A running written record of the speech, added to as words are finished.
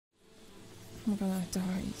I'm gonna die.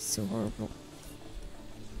 It's so horrible.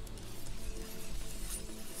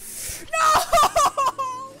 No!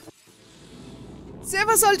 Save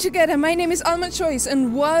us all together. My name is Alma Choice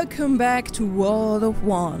and welcome back to World of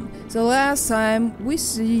One. So last time we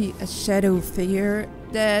see a shadow figure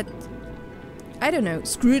that, I don't know,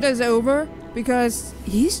 screwed us over because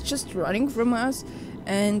he's just running from us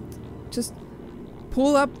and just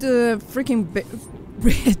pull up the freaking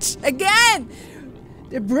bridge again!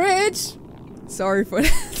 The bridge! Sorry for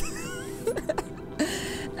that.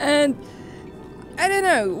 And I don't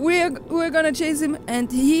know, we're gonna chase him, and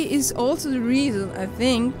he is also the reason, I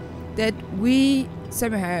think, that we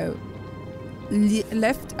somehow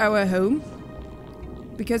left our home,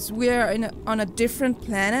 because we are on a different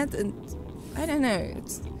planet, and I don't know,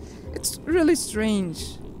 it's really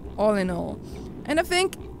strange, all in all. And I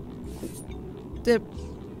think the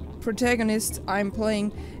protagonist I'm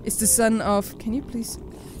playing is the son of... Can you please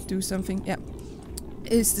do something? Yeah.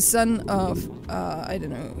 Is the son of, I don't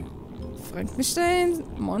know, Frankenstein?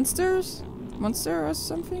 Monster or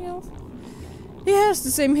something else? He has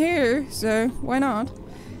the same hair, so why not?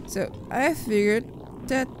 So I figured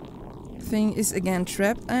that thing is again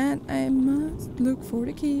trapped and I must look for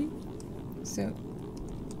the key. So...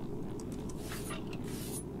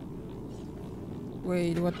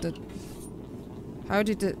 Wait, what the... How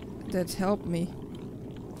did that help me?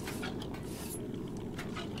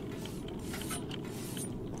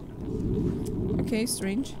 Okay,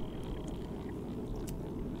 strange.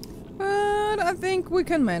 But I think we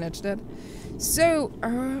can manage that. So,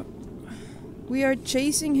 we are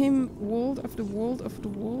chasing him world after world after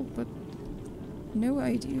world, but no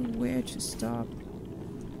idea where to stop.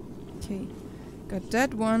 Okay, got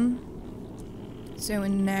that one. So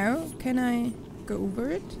now, can I go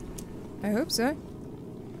over it? I hope so.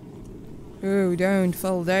 Oh, don't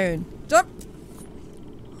fall down. Stop!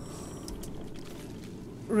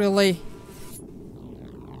 Really?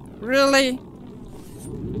 Really?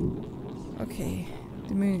 Okay,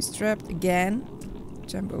 the moon is trapped again.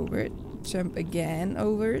 Jump over it. Jump again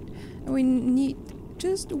over it. And we need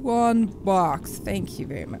just one box. Thank you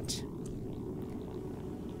very much.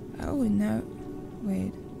 Oh, and now...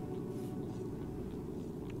 Wait.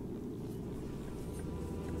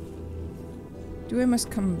 Do I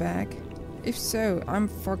must come back? If so, I'm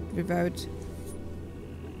fucked without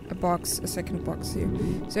a second box here.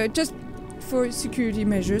 So just for security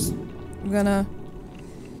measures, I'm gonna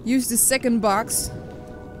use the second box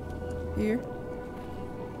here.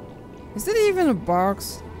 Is that even a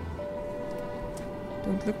box?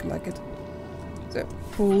 Don't look like it. So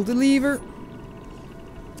pull the lever.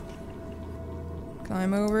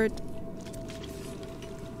 Climb over it.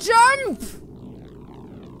 Jump!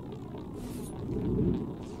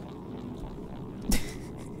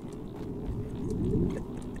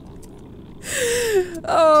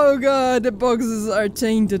 Oh god, the boxes are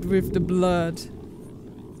tainted with the blood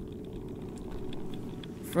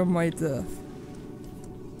from my death.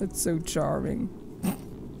 That's so charming.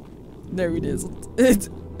 No, it isn't.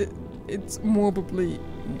 It's morbidly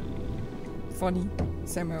funny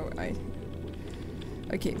somehow.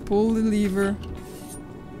 Okay, pull the lever.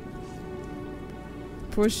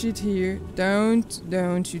 Push it here. Don't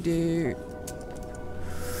you dare.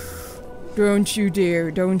 Don't you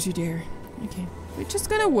dare, don't you dare. Okay, we're just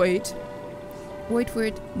gonna wait. Wait for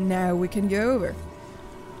it. Now we can go over.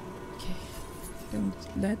 Okay, don't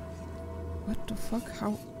let... What the fuck?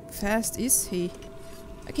 How fast is he?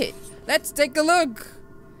 Okay, let's take a look.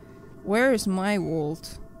 Where is my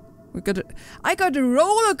vault? I got a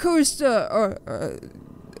roller coaster or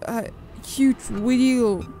a huge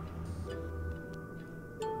wheel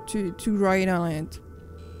to ride on it.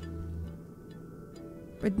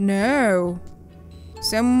 But no.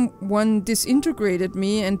 Someone disintegrated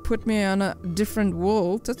me and put me on a different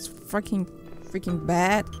world. That's freaking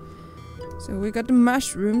bad. So we got the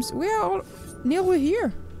mushrooms. We are all nearly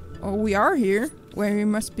here. Or we are here, where we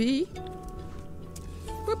must be.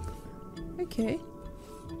 Whoop. Okay.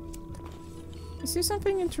 Is there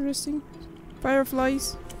something interesting?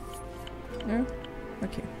 Fireflies? No?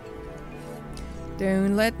 Okay.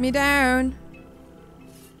 Don't let me down.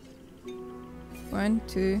 1,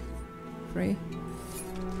 2, 3.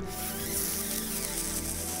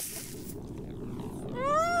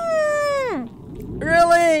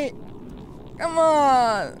 Really? Come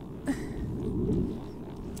on!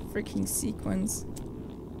 Freaking sequence.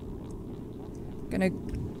 Gonna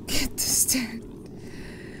get this down.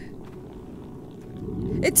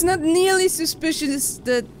 It's not nearly suspicious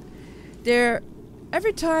that there...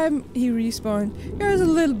 Every time he respawns, there's a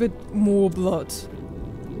little bit more blood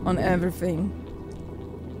on everything.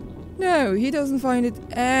 No, he doesn't find it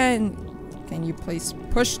and Can you please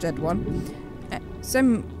push that one?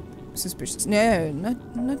 Some suspicious. No,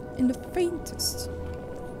 not in the faintest.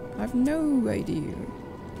 I have no idea.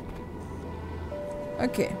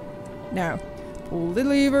 Okay, now pull the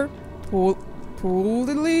lever. Pull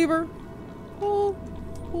the lever. Pull.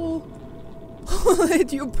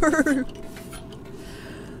 Let you burn.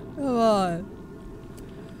 Come on.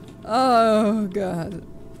 Oh god.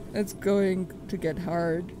 It's going to get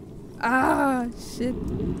hard. Ah, shit.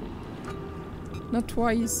 Not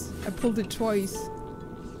twice. I pulled it twice.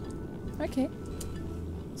 Okay.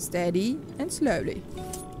 Steady and slowly.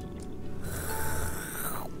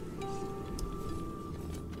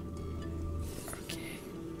 Okay.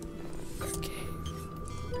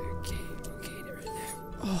 There we go.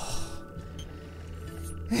 Oh.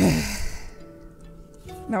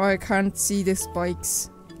 Now I can't see the spikes.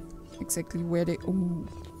 Exactly where they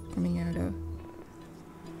coming out of.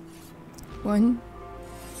 1,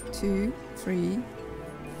 2, 3,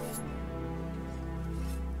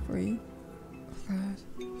 4, 5.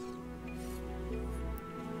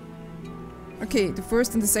 Okay, the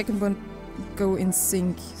first and the second one go in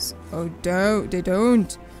sync. Oh no, they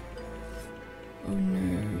don't. Oh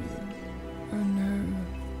no. Oh no.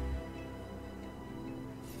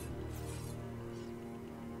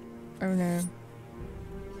 Oh no.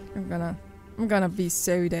 I'm gonna be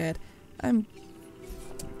so dead.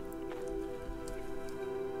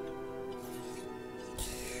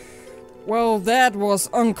 Well, that was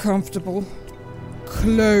uncomfortable.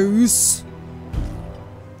 Close.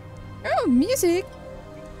 Oh, music.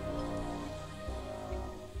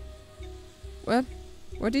 What?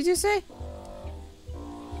 What did you say?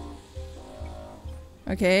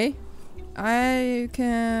 Okay. I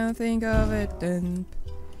can think of it. Dimp.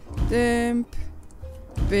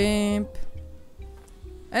 Bimp.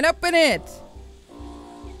 And open it!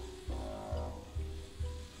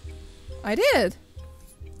 I did!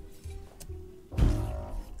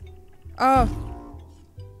 Oh.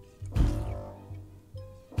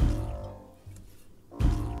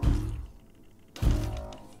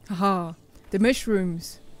 Haha. The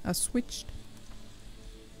mushrooms are switched.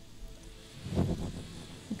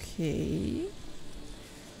 Okay.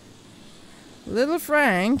 Little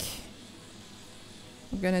Frank.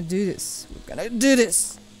 We're gonna do this.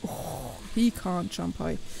 Oh, he can't jump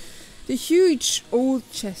high. The huge old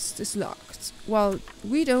chest is locked. Well,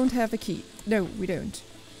 we don't have a key. No, we don't.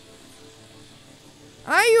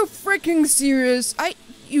 Are you freaking serious?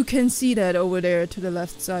 You can see that over there to the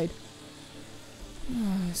left side.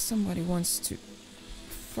 Oh, somebody wants to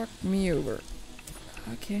fuck me over.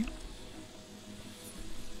 Okay.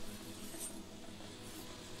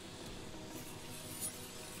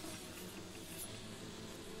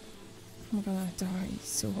 I'm gonna die. It's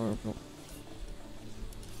so horrible.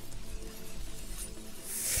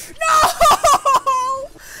 No!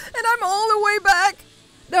 And I'm all the way back.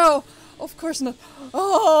 No, of course not.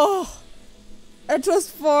 Oh, I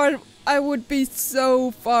just thought I would be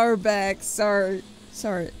so far back. Sorry.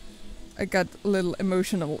 I got a little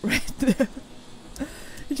emotional right there.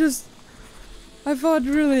 I thought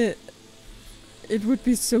really it would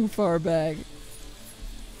be so far back.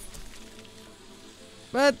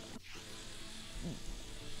 But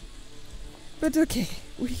okay,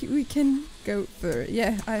 we can go further.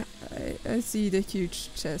 Yeah, I see the huge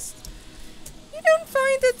chest. You don't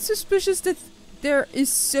find it suspicious that there is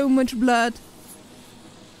so much blood?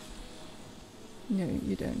 No,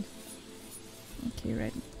 you don't. Okay,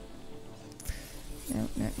 right. No.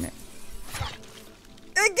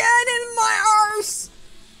 Again in my arse!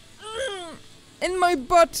 In my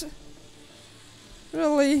butt!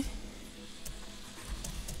 Really?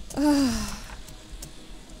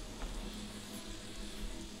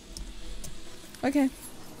 Okay.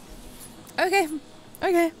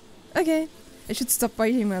 I should stop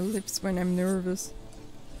biting my lips when I'm nervous.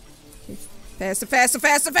 Okay.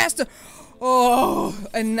 Faster! Oh,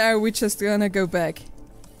 and now we're just gonna go back.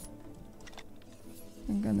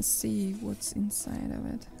 I'm gonna see what's inside of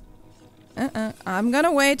it. I'm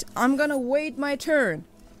gonna wait my turn.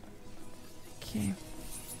 Okay.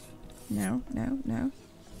 No.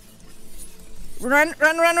 Run!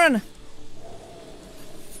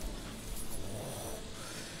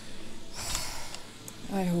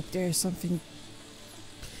 I hope there's something.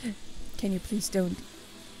 Can you please don't?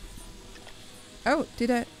 Oh,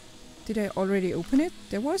 did I already open it?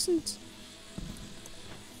 There wasn't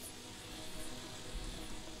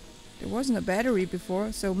a battery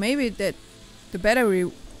before, so maybe that the battery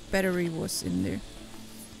was in there.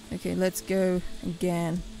 Okay, let's go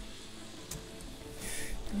again.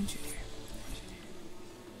 Don't you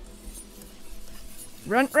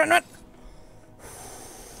dare. Run!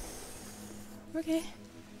 Okay.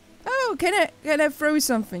 Oh, can I throw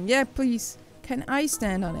something? Yeah, please. Can I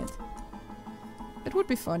stand on it? That would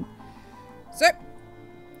be fun. So,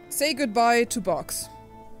 say goodbye to Box.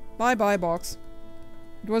 Bye bye, Box.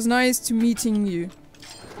 It was nice to meeting you.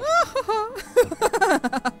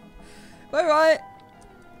 Bye bye.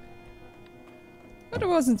 But it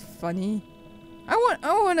wasn't funny. I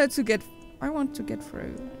want to get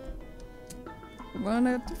through. I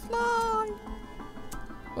wanted to fly.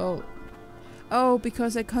 Well, oh,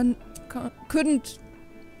 because I can't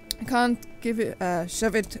give it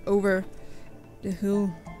shove it over the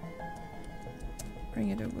hill. Bring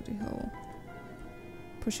it over the hill.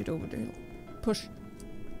 Push it over the hill. Push.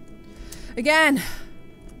 Again.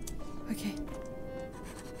 Okay.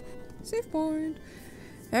 Save point.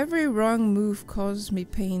 Every wrong move causes me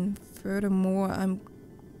pain. Furthermore, I'm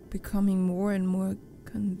becoming more and more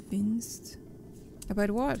convinced.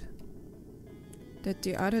 About what? That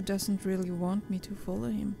the other doesn't really want me to follow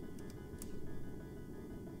him.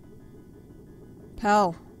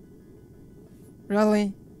 Pal.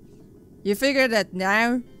 Really? You figure that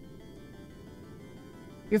now?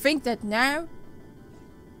 You think that now?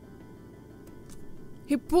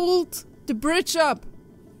 He pulled the bridge up.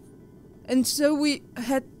 And so we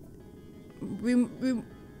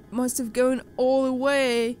must have gone all the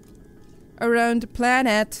way around the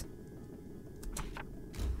planet.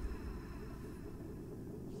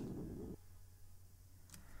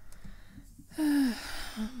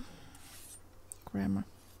 Grammar.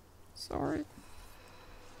 Sorry.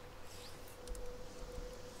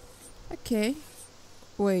 Okay.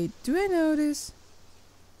 Wait, do I know this?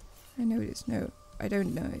 I know this. No, I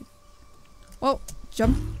don't know it. Well,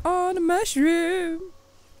 jump on a mushroom.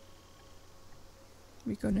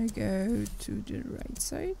 We're gonna go to the right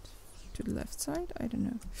side, to the left side. I don't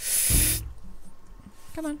know.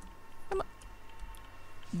 Come on, come on.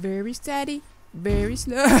 Very steady, very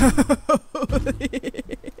slow.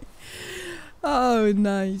 Oh,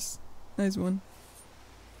 nice, nice one.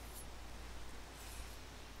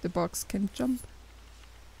 The box can jump.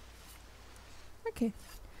 Okay.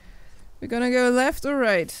 We're gonna go left or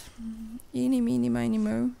right? Eeny, meeny, miny,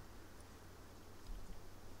 mo.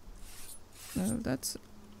 No, that's...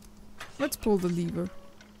 Let's pull the lever.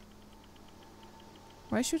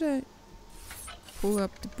 Why should I pull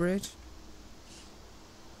up the bridge?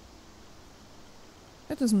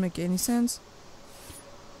 That doesn't make any sense.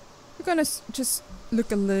 We're gonna just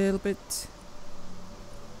look a little bit.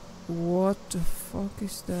 What the fuck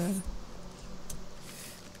is that?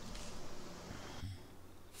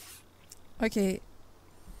 Okay,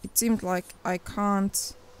 it seemed like I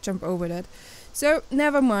can't jump over that. So,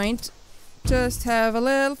 never mind. Just have a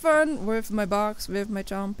little fun with my box, with my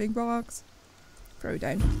jumping box. Throw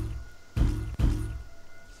down.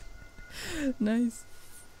 Nice.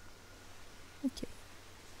 Okay.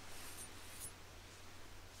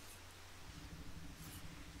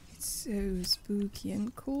 It's so spooky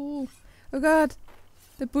and cool. Oh god!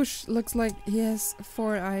 The bush looks like he has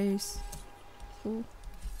 4 eyes. Cool.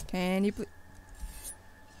 Can you please?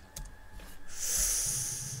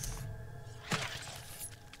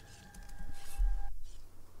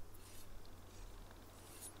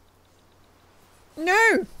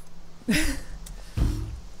 No! No!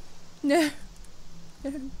 No!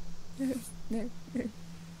 No! No! No!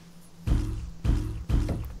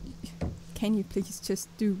 Can you please just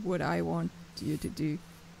do what I want you to do?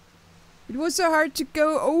 It was so hard to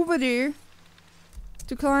go over there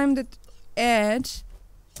to climb that edge.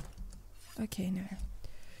 Okay, no.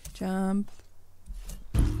 Jump.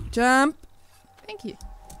 Jump! Thank you.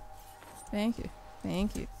 Thank you.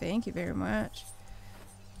 Thank you. Thank you very much.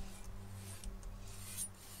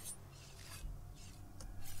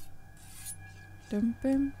 Dum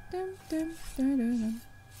dum dum dum dum dum.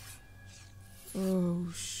 Oh,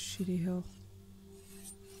 shitty hell.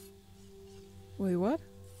 Wait, what?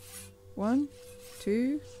 1,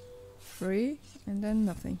 2, 3, and then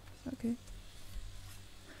nothing. Okay.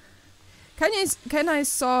 Can I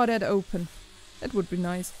saw that open? That would be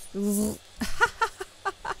nice. That's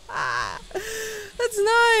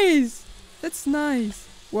nice! That's nice.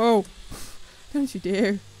 Whoa. Don't you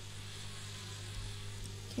dare.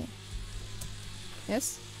 Okay.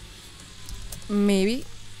 Yes? Maybe.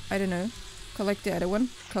 I don't know. Collect the other one.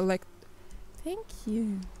 Collect. Thank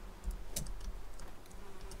you.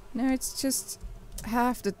 Now it's just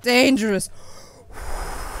half the dangerous.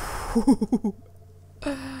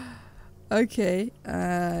 Okay.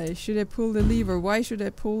 Should I pull the lever? Why should I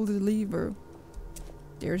pull the lever?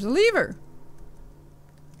 There's a lever.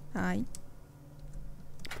 Hi.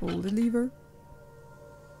 Pull the lever.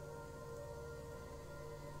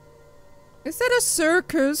 Is that a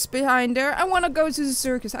circus behind there? I want to go to the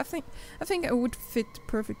circus. I think I would fit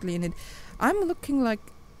perfectly in it. I'm looking like...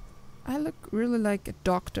 I look really like a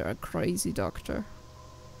doctor, a crazy doctor.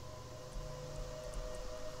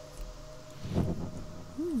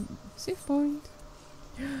 Save point.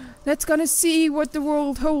 Let's gonna see what the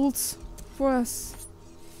world holds for us.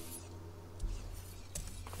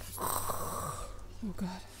 Oh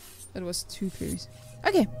god. That was too close.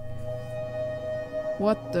 Okay.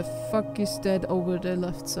 What the fuck is that over the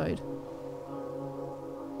left side?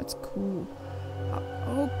 That's cool.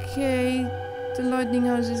 Okay. The lightning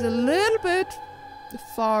house is a little bit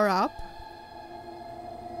far up.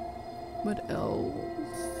 What else?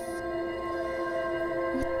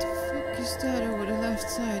 What the fuck is that over the left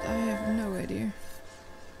side? I have no idea.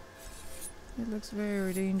 It looks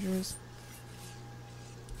very dangerous.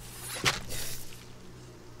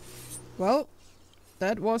 Well,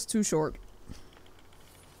 that was too short.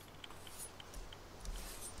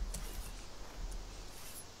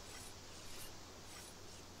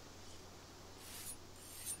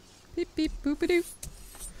 Beep beep boop-a-doo.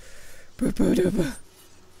 Boop-a-doo-ba.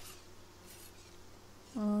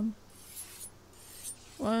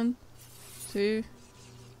 1, 2.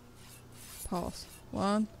 Pause.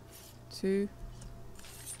 1, 2.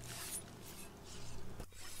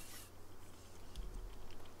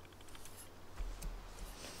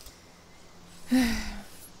 My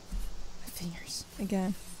fingers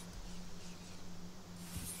again.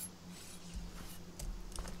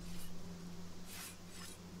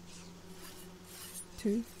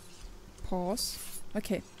 Two. Pause.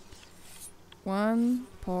 Okay. 1,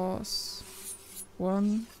 pause.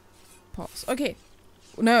 1, pause. Okay.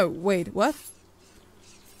 No, wait, what?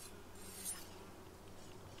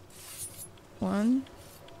 1,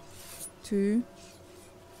 2,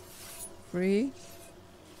 3.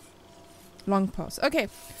 Long pause. Okay.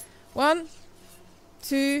 1,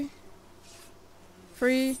 2,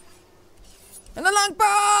 3. And a long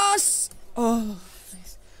pause! Oh,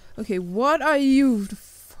 nice. Okay, what are you? The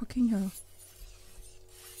fucking hell.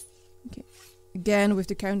 Okay. Again with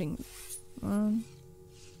the counting. 1,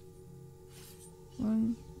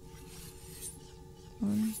 1,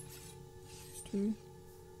 1, 2,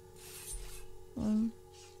 1,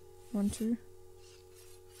 1, 2.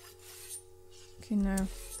 Okay, now.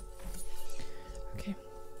 Okay.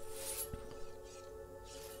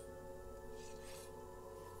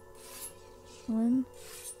 One,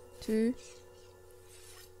 2,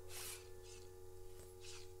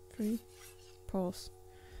 3. Pause.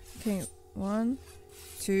 Okay, 1,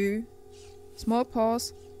 2. Small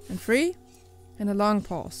pause and 3 and a long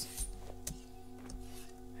pause.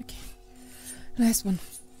 Okay. Last one.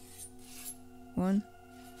 1.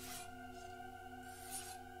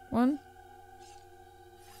 1,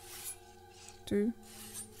 2,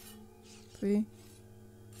 3.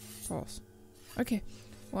 Pause. Okay.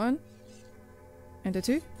 1 and a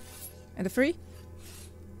 2 and a 3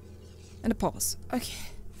 and a pause. Okay.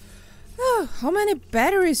 Oh, how many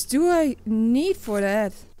batteries do I need for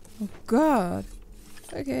that? Oh god.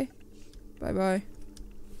 Okay. Bye bye.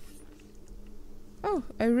 Oh,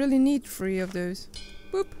 I really need 3 of those.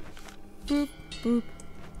 Boop. Boop. Boop.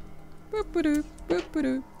 Boop-a-doo.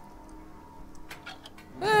 Boop-a-doo.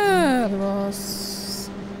 That was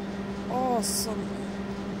awesome.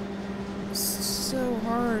 So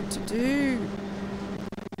hard to do.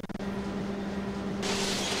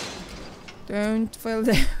 Don't fall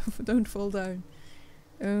down. Don't fall down.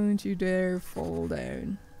 Don't you dare fall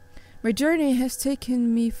down. My journey has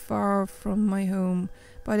taken me far from my home,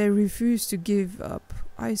 but I refuse to give up.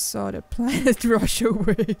 I saw the planet rush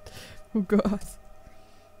away. Oh god.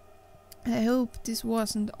 I hope this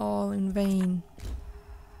wasn't all in vain.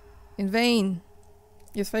 In vain?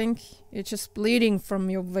 You think? You're just bleeding from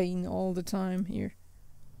your vein all the time here.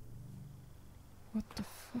 What the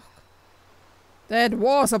fuck? That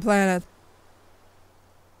was a planet!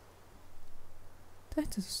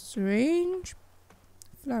 That's a strange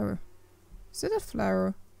flower. Is it a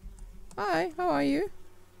flower? Hi, how are you?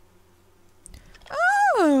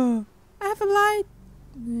 Oh! I have a light!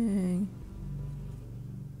 Dang.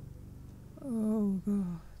 Oh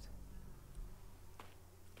god.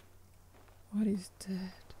 What is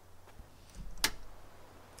that?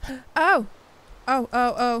 Oh! Oh,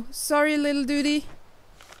 oh, oh. Sorry, little duty.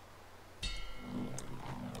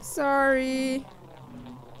 Sorry.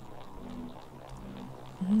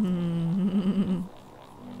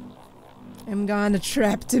 I'm gonna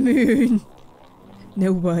trap the moon.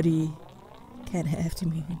 Nobody can have the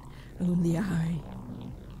moon. Only I.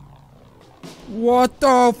 What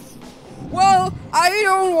the f— Well, I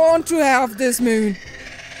don't want to have this moon.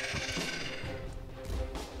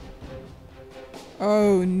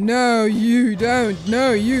 Oh, no, you don't.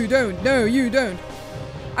 No, you don't. No, you don't.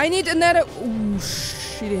 I need another... Ooh,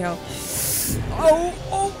 shitty hell. Oh,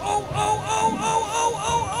 oh, oh, oh, oh, oh,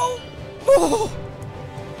 oh, oh, oh.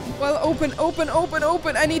 Well, open, open, open,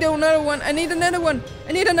 open. I need another one. I need another one.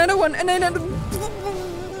 I need another one. And then another...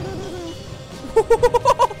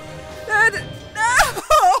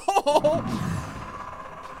 No!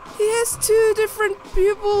 He has 2 different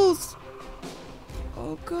pupils.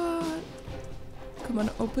 Oh, God. Come on,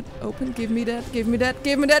 open, open. Give me that, give me that,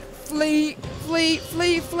 give me that. Flee, flee,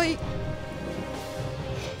 flee, flee.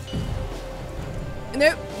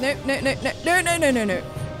 No, no, no, no, no, no, no, no, no, no.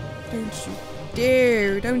 Don't you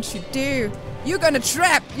dare, don't you dare. You're gonna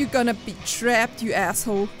trap, you're gonna be trapped, you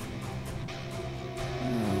asshole.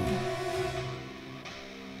 Oh.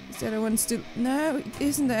 Is the other one still? No, it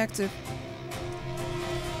isn't active.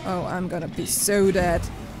 Oh, I'm gonna be so dead.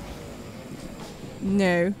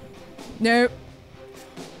 No. No.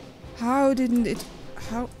 How didn't it...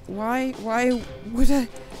 How... Why would I...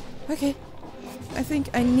 Okay. I think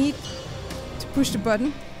I need to push the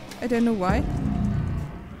button. I don't know why.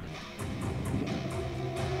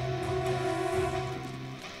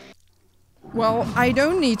 Well, I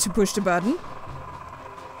don't need to push the button.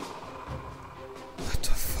 What the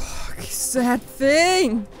fuck is that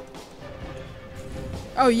thing?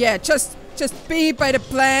 Oh yeah, just be by the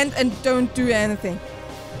plant and don't do anything.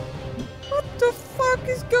 What the fuck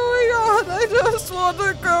is going on? I just want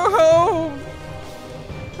to go home.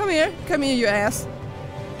 Come here, you ass.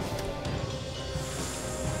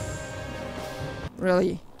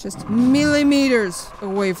 Really, just millimeters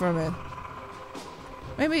away from it.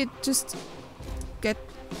 Maybe it just get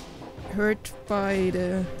hurt by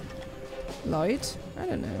the light? I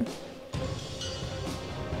don't know.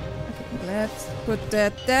 Okay, let's put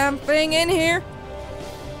that damn thing in here.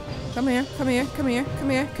 Come here, come here, come here, come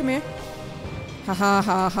here, come here. Ha ha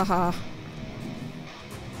ha ha ha.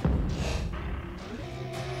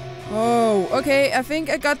 Oh, okay, I think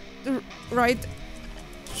I got the right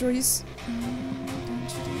choice. Don't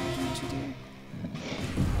you dare, don't you dare.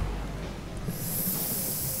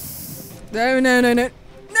 No, no, no, no.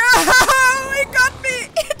 No! It got me!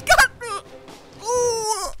 It got me!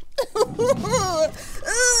 Ooh!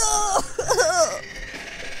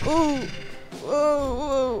 Ooh! Whoa,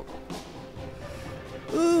 whoa.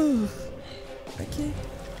 Ooh. Okay.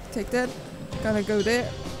 Take that. Gonna go there.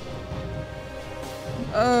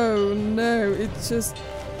 Oh no, it's just...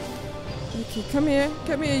 Okay, come here,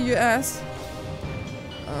 you ass.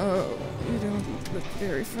 Oh, you don't look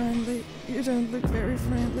very friendly. You don't look very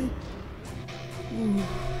friendly. Ooh.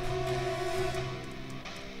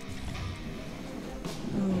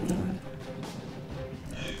 Oh god.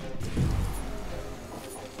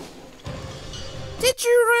 Did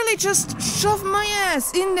you really just shove my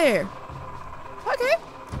ass in there? Okay.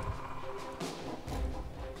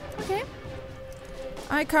 Okay.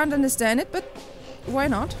 I can't understand it, but why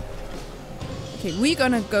not? Okay, we're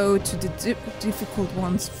gonna go to the difficult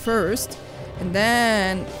ones first, and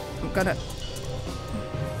then I'm gonna...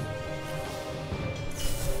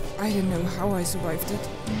 I don't know how I survived it.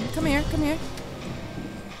 Come here, come here.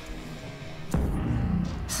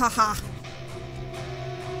 Haha.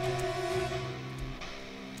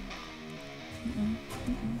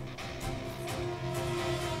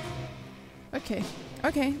 Okay,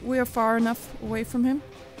 okay, we are far enough away from him.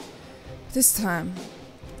 This time.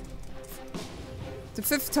 The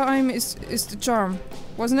 5th time is the charm,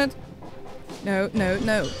 wasn't it? No, no,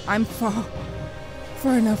 no. I'm far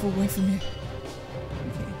enough away from you.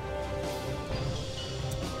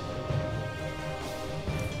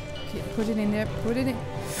 Okay. Okay, put it in there, put it in.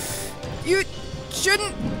 You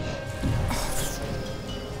shouldn't...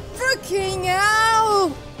 Freaking hell!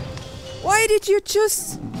 Why did you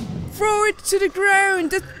just throw it to the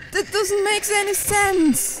ground? That doesn't make any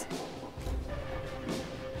sense.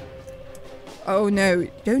 Oh no,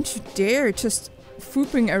 don't you dare just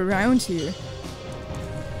fooping around here.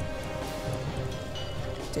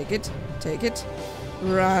 Take it, take it.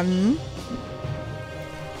 Run.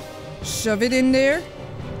 Shove it in there.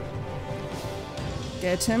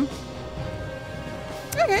 Get him.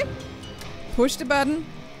 Okay. Push the button.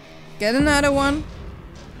 Get another one.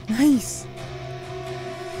 Nice.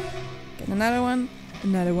 Get another one.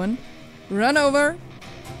 Another one. Run over.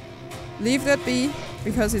 Leave that be,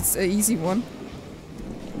 because it's an easy one.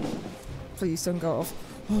 Please don't go off.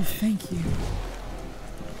 Oh, thank you.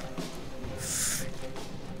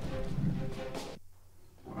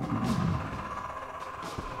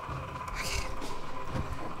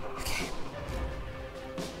 Okay.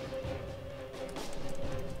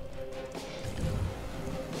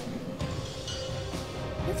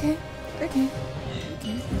 Okay. Okay. Okay.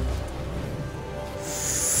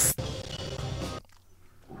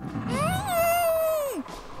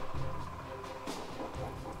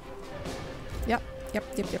 Yep.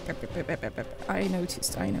 I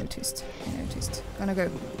noticed. Gonna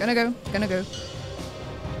go.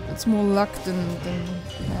 That's more luck than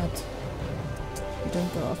that. You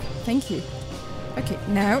don't go off. Thank you. Okay,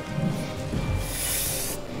 now.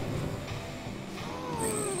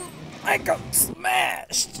 I got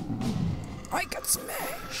smashed.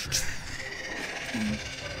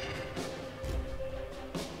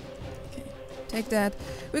 Okay, take that.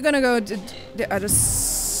 We're gonna go to the other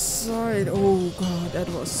side. Oh god, that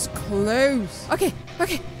was close. Okay.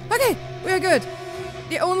 We're good.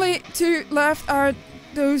 The only two left are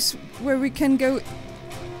those where we can go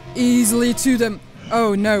easily to them.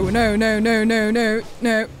 Oh no.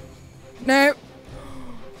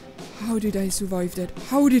 How did I survive that?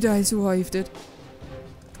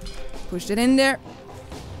 Pushed it in there.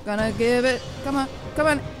 Gonna give it. Come on.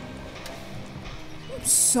 I'm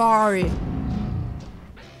sorry.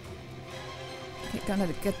 Okay, gonna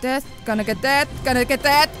get that.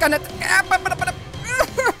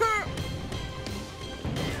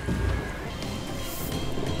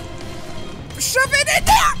 Shove it in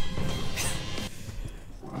there!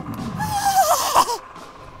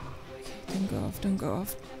 Okay, don't go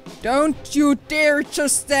off. Don't you dare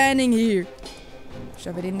just standing here.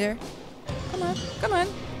 Shove it in there. Come on.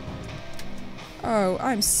 Oh,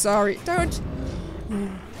 I'm sorry. Don't.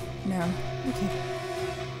 No. Okay.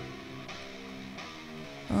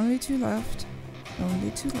 Only two left. I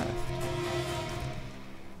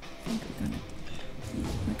think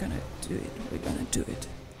we're gonna do it.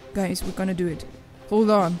 Guys, we're gonna do it. Hold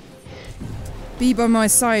on. Be by my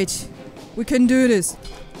side. We can do this.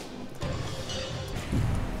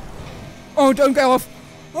 Oh, don't go off.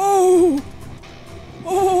 Oh.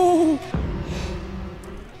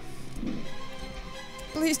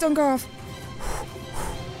 Please don't go off.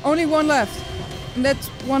 Only one left. And that's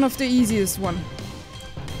one of the easiest one.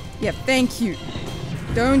 Yeah, thank you.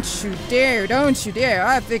 Don't you dare.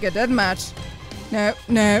 I figured that much. No.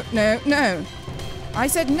 I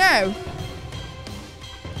said no.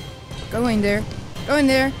 Go in there.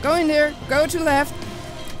 Go to left.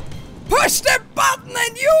 Push the button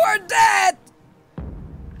and you are dead!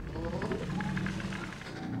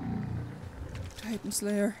 Titan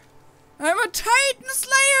Slayer. I'm a Titan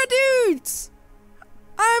Slayer, dudes!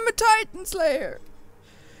 I'm a Titan Slayer.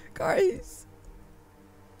 Guys.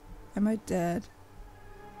 Am I dead?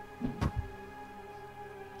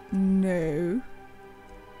 No.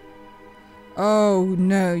 Oh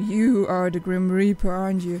no, you are the Grim Reaper,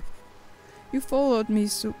 aren't you? You followed me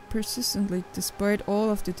so persistently despite all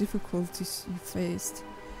of the difficulties you faced.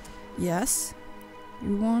 Yes?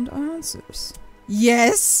 You want answers.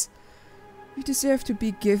 Yes! You deserve to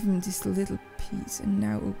be given this little piece, and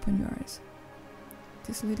now open your eyes.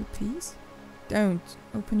 This little piece? Don't.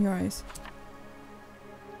 Open your eyes.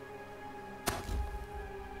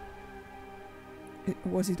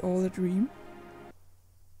 Was it all a dream?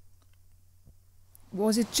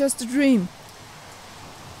 Was it just a dream?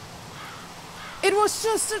 It was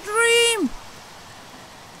just a dream!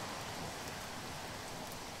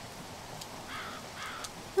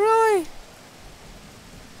 Really?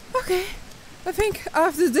 Okay. I think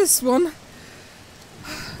after this one,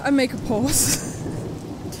 I make a pause.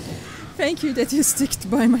 Thank you that you sticked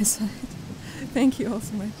by my side. Thank you all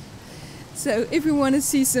so much. So, if you want to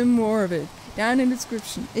see some more of it, down in the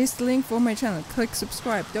description is the link for my channel. Click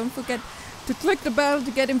subscribe. Don't forget to click the bell to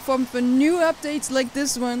get informed for new updates like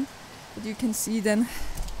this one that you can see then.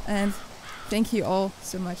 And thank you all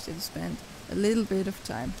so much that you spent a little bit of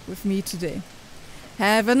time with me today.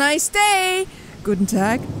 Have a nice day! Guten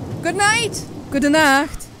Tag, good night, gute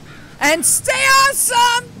Nacht, and stay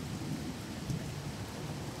awesome!